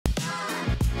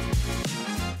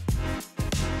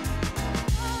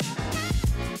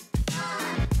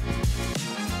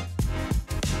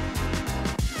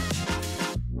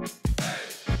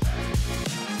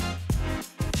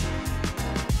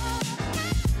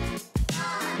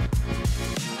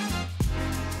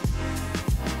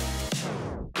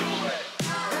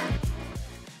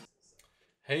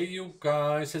Hey you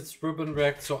guys, it's Ruben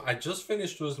back. So I just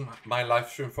finished with my live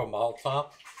stream from Malta.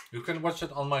 You can watch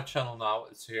it on my channel now.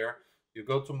 It's here. You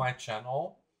go to my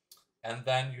channel and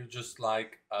then you just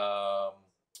like, how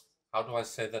do I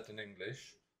say that in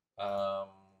English?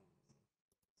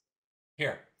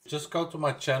 Here, just go to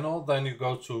my channel, then you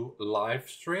go to live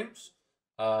streams.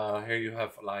 Here you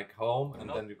have like home and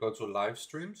then you go to live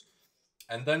streams.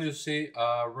 And then you see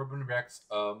Ruben Reacts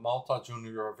Malta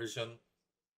Junior Eurovision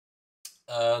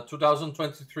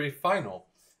 2023 final.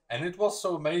 And it was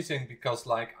so amazing because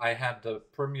like I had the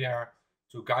premiere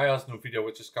to Gaia's new video,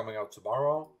 which is coming out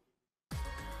tomorrow.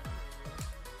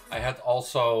 I had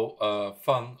also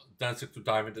fun dancing to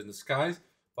Diamond in the Skies,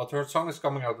 but her song is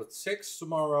coming out at 6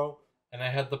 tomorrow, and I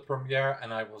had the premiere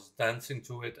and I was dancing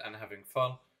to it and having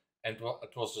fun, and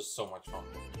it was just so much fun.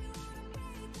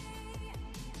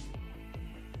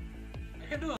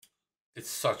 It's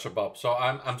such a bop, so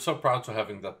I'm so proud to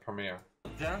having that premiere.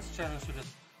 Dance challenge with it.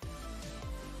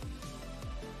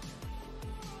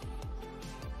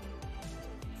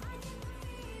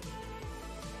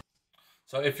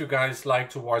 So if you guys like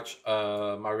to watch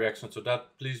my reaction to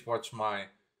that, please watch my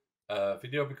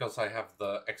video because I have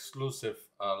the exclusive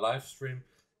live stream,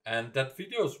 and that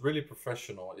video is really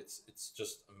professional. It's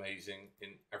just amazing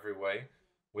in every way,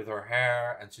 with her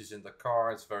hair, and she's in the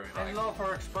car. It's very nice. I love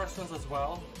her expressions as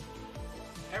well.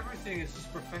 Everything is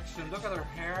just perfection. Look at her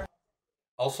hair.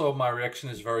 Also, my reaction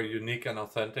is very unique and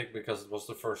authentic because it was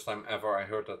the first time ever I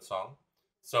heard that song.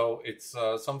 So it's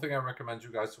something I recommend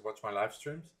you guys to watch my live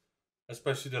streams,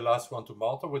 especially the last one to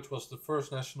Malta, which was the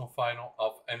first national final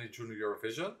of any Junior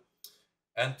Eurovision.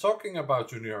 And talking about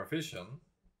Junior Eurovision,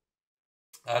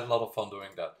 I had a lot of fun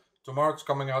doing that. Tomorrow it's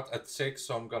coming out at 6,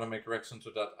 so I'm gonna make a reaction to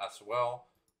that as well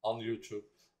on YouTube.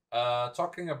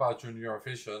 Talking about Junior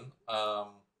Eurovision,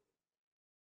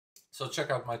 so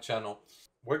check out my channel.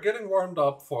 We're getting warmed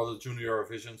up for the Junior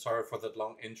Eurovision. Sorry for that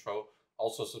long intro.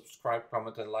 Also subscribe,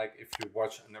 comment and like if you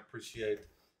watch and appreciate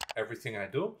everything I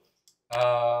do.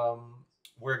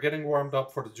 We're getting warmed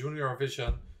up for the Junior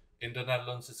Eurovision in the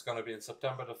Netherlands. It's going to be in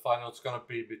September. The final is going to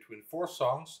be between 4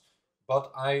 songs.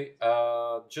 But I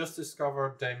just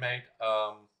discovered they made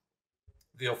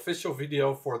the official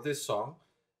video for this song.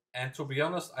 And to be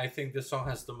honest, I think this song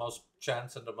has the most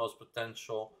chance and the most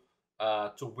potential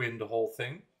to win the whole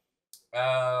thing.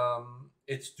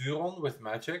 It's Duron with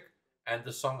Magic, and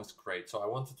the song is great. So I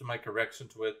wanted to make a reaction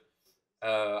to it.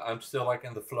 I'm still like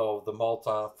in the flow of the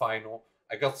Malta final.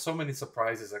 I got so many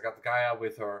surprises. I got Gaia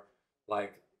with her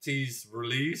like tease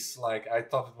release. Like I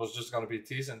thought it was just gonna be a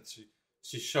tease, and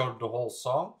she showed the whole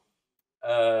song.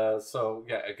 So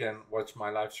yeah, again, watch my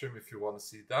live stream if you want to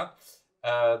see that.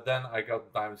 Then I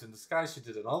got Diamonds in the Sky. She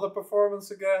did another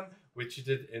performance again, which she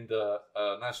did in the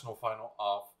national final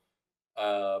of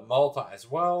Malta as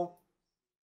well,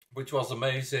 which was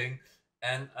amazing.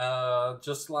 And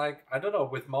just like, I don't know,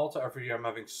 with Malta every year I'm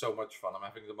having so much fun. I'm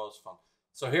having the most fun.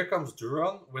 So here comes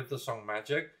Duron with the song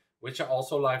Magic, which I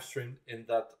also live streamed in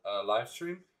that live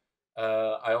stream.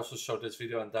 I also showed this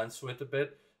video and danced to it a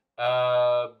bit.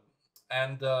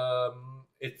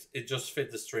 It just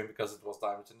fit the stream because it was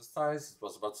Diamonds in the Skies. It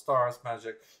was about stars,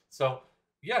 magic. So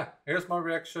yeah, here's my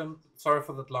reaction. Sorry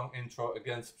for that long intro.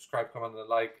 Again, subscribe, comment, and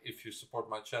like if you support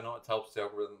my channel. It helps the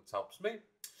algorithm, it helps me.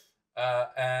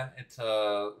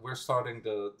 We're starting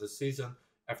the season.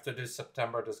 After this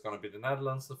September, there's going to be the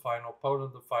Netherlands, the final,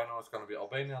 Poland, the final. It's going to be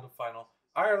Albania, the final,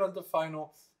 Ireland, the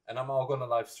final. And I'm all going to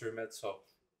live stream it. So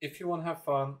if you want to have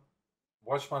fun,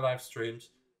 watch my live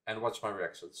streams and watch my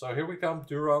reactions. So here we come,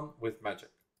 Duron with Magic.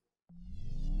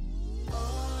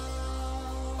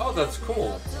 Oh, that's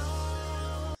cool.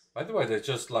 By the way, they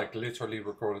just like literally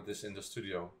recorded this in the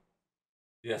studio.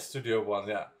 Yeah, Studio One,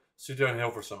 yeah. Studio in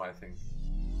Hilversum, I think.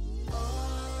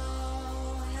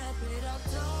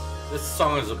 This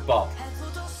song is a bop.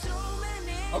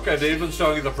 Okay, they're even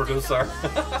showing the producer.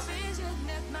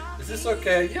 Is this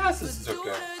okay? Yes, this is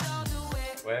okay.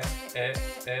 Wait,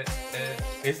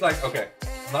 It's like, okay,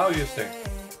 now you sing.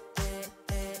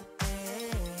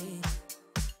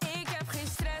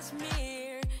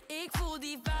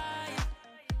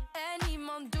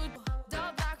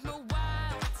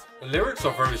 The lyrics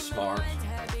are very smart.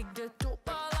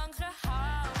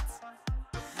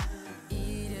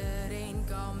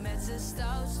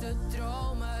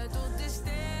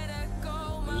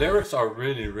 The lyrics are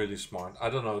really, really smart. I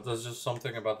don't know, there's just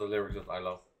something about the lyrics that I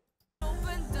love.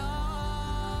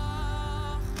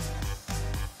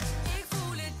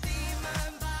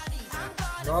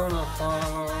 Gonna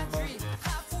find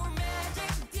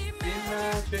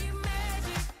magic.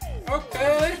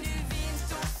 Okay.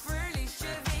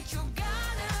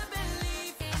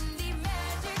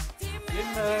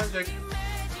 magic.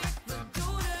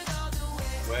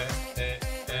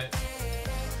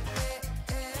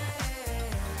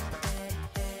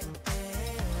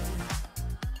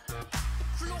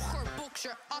 Vlogger,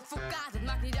 bokser, advocaat, het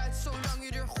maakt niet uit zolang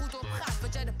je er goed op gaat.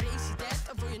 Want jij de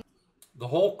president of wil je... The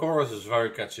whole chorus is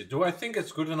very catchy. Do I think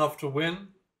it's good enough to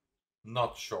win?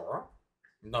 Not sure.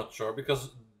 Not sure, because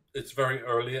it's very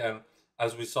early, and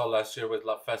as we saw last year with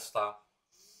La Festa,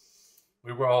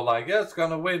 we were all like, yeah, it's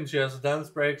gonna win. She has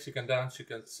dance breaks, she can dance, she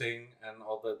can sing, and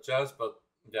all that jazz. But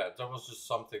yeah, there was just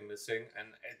something missing,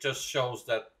 and it just shows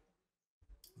that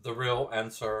the real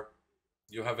answer,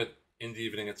 you have it in the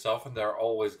evening itself, and there are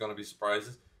always gonna be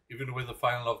surprises. Even with the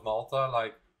final of Malta,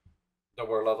 like, there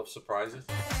were a lot of surprises.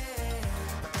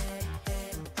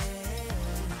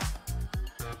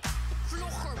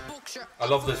 I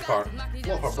love this part.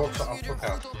 Vlogger, bokser,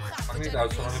 advocaat. Maakt niet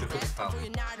uit zolang je er goed op gaat.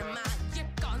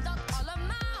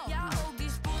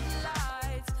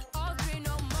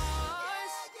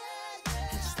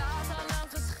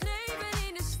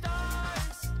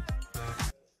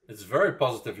 It's very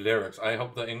positive lyrics. I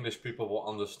hope the English people will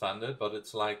understand it, but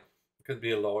it's like, you could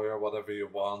be a lawyer, whatever you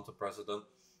want, a president.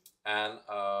 And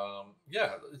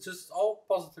yeah, it's just all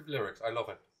positive lyrics. I love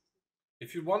it.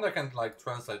 If you want, I can like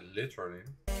translate literally.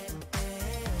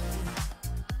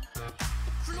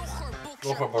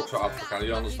 Vlogger, bokser, advocaat.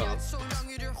 You understand it?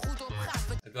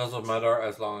 It doesn't matter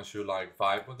as long as you like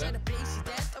vibe with it.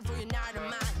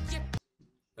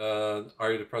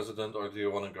 Are you the president or do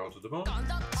you want to go to the moon?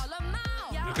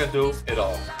 You can do it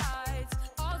all.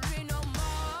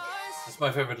 It's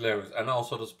my favorite lyrics, and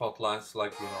also the spotlights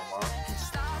like Bruno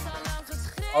Mars.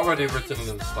 Already written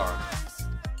in the start.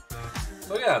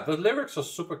 So yeah, the lyrics are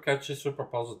super catchy, super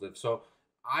positive. So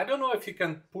I don't know if you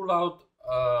can pull out.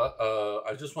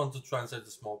 I just want to translate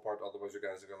the small part, otherwise you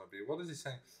guys are gonna be. What is he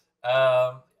saying?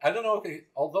 I don't know. Okay,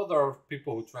 although there are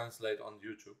people who translate on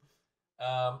YouTube,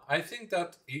 I think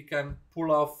that he can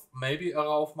pull off maybe a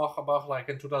Ralph Maggebach like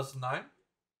in 2009.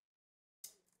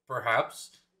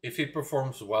 Perhaps if he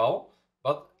performs well,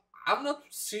 but I'm not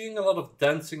seeing a lot of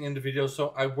dancing in the video,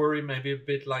 so I worry maybe a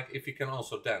bit like if he can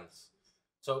also dance.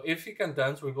 So if he can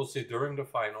dance, we will see during the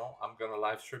final. I'm gonna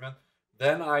live stream it.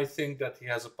 Then I think that he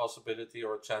has a possibility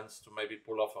or a chance to maybe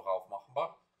pull off a Ralph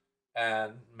Maggebach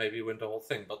and maybe win the whole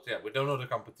thing. But yeah, we don't know the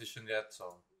competition yet,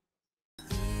 so.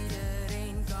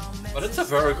 But it's a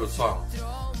very good song,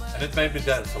 and it made me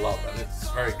dance a lot, and it's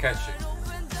very catchy.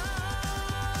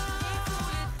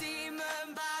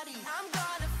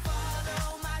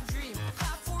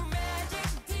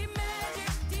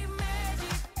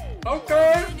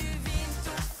 Okay.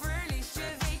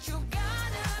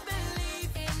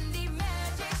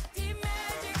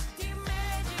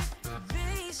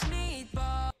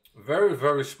 Very,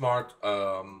 very smart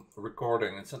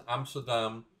recording. It's in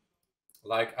Amsterdam.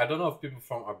 Like, I don't know if people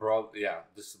from abroad, yeah,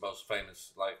 this is the most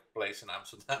famous like place in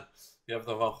Amsterdam. You have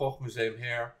the Van Gogh Museum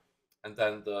here, and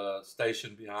then the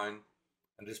station behind,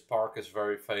 and this park is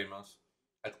very famous.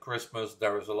 At Christmas,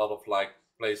 there is a lot of like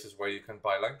places where you can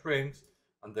buy like drinks,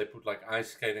 and they put like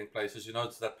ice skating places. You know,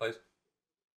 it's that place.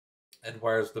 And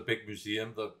where's the big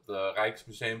museum, the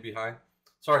Rijksmuseum behind?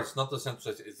 Sorry, it's not the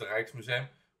Central Station, it's the Rijksmuseum,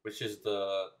 which is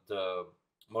the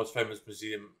most famous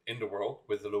museum in the world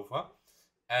with the Louvre.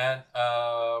 And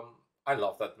I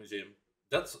love that museum.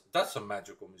 That's a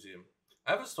magical museum.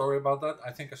 I have a story about that.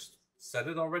 I think I said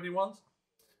it already once.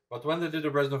 But when they did a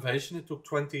renovation, it took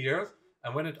 20 years.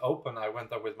 And when it opened, I went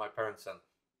there with my parents. And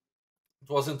it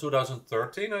was in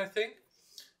 2013, I think.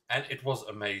 And it was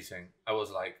amazing. I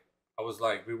was like,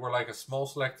 we were like a small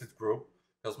selected group.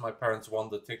 Because my parents won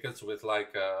the tickets with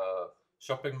like a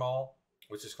shopping mall,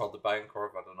 which is called the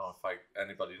Bijenkorf. I don't know if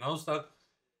anybody knows that.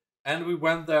 And we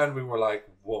went there and we were like,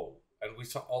 whoa. And we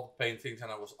saw all the paintings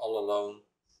and I was all alone.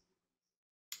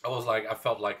 I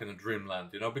felt like in a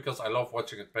dreamland, you know, because I love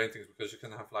watching at paintings because you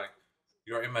can have like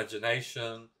your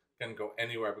imagination can go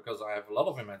anywhere because I have a lot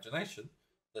of imagination.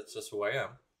 That's just who I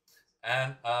am.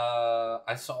 And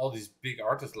I saw all these big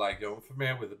artists like Johan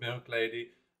Vermeer with the Milk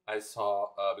Lady. I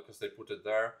saw, because they put it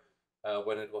there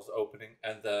when it was opening.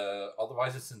 And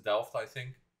otherwise it's in Delft, I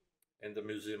think, in the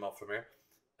Museum of Vermeer.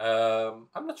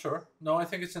 I'm not sure. No, I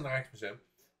think it's in the Rijksmuseum.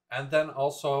 And then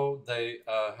also they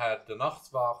had the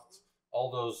Nachtwacht,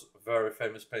 all those very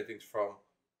famous paintings from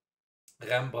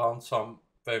Rembrandt, some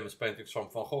famous paintings from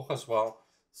Van Gogh as well.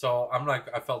 So I'm like,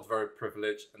 I felt very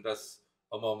privileged, and that's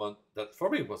a moment that for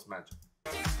me was magic.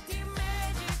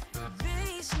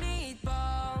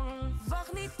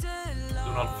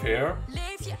 Do not fear.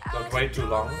 Don't wait too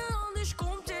long.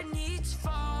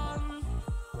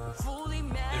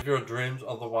 Live your dreams,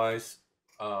 otherwise,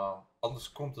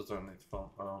 anders komt het er niet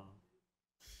van.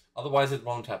 Otherwise, it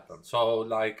won't happen. So,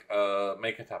 like,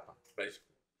 make it happen,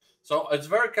 basically. So, it's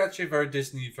very catchy, very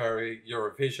Disney, very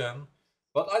Eurovision.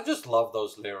 But I just love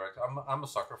those lyrics. I'm a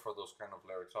sucker for those kind of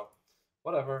lyrics. So,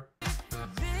 whatever.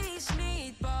 Wees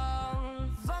niet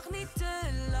bang, wacht niet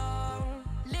te lang.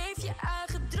 Leef je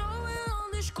eigen dromen,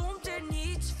 anders komt er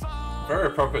niets van. Very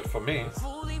appropriate for me.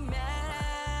 Voel die magic.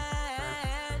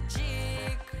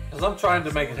 Because I'm trying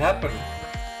to make it happen.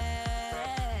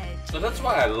 So that's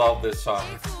why I love this song.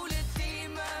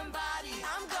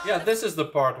 Yeah, this is the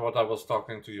part what I was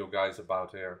talking to you guys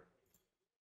about here.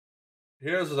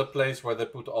 Here's the place where they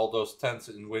put all those tents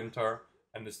in winter.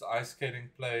 And it's the ice skating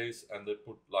place. And they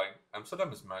put like...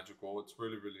 Amsterdam is magical. It's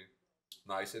really, really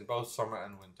nice in both summer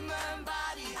and winter.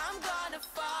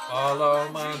 Follow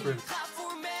my dreams.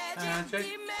 Magic.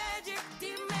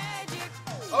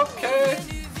 Okay.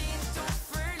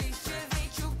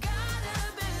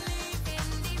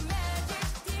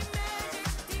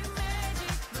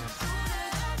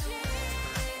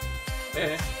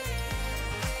 Yeah.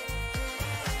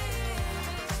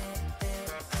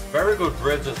 Very good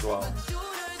bridge as well.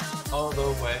 All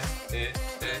the way.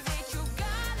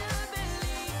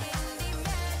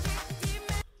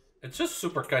 It's just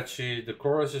super catchy. The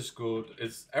chorus is good.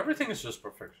 Everything is just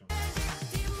perfection.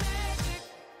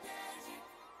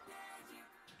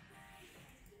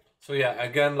 So yeah,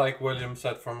 again, like William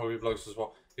said from Movie Blogs as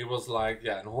well, he was like,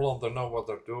 yeah, in Holland they know what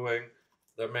they're doing.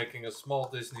 They're making a small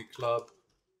Disney club,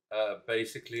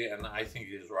 basically, and I think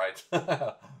he's right.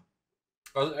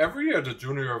 Because every year the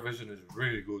Junior Eurovision is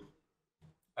really good.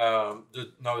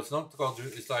 No, it's not called.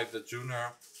 It's like the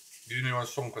Junior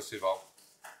SONGFESTIVAL.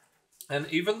 And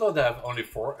even though they have only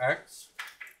 4 acts,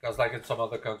 because like in some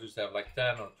other countries they have like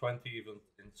 10 or 20 even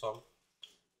in some.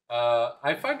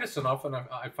 I find this enough, and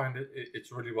I find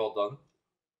it's really well done.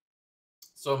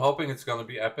 So I'm hoping it's gonna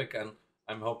be epic, and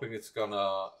I'm hoping it's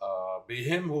gonna be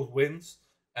him who wins.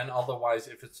 And otherwise,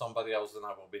 if it's somebody else, then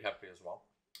I will be happy as well.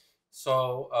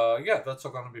 So yeah, that's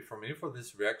all gonna be for me for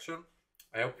this reaction.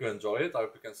 I hope you enjoy it. I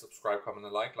hope you can subscribe, comment,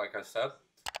 and like I said.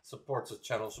 Supports the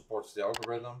channel, supports the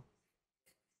algorithm.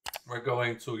 We're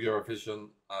going to Eurovision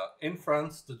in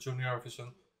France, the Junior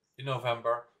Eurovision in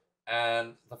November.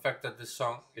 And the fact that this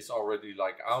song is already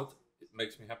like out, it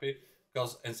makes me happy.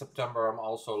 Because in September I'm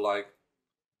also like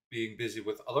being busy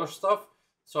with other stuff.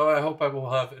 So I hope I will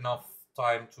have enough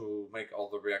time to make all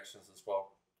the reactions as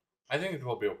well. I think it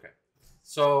will be okay.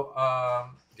 So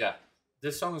yeah,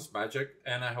 this song is magic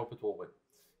and I hope it will win.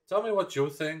 Tell me what you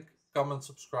think. Comment,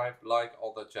 subscribe, like,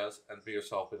 all that jazz. And be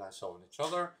yourself, be nice to each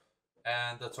other.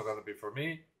 And that's all gonna be for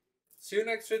me. See you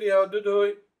next video. Doei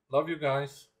doei. Love you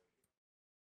guys.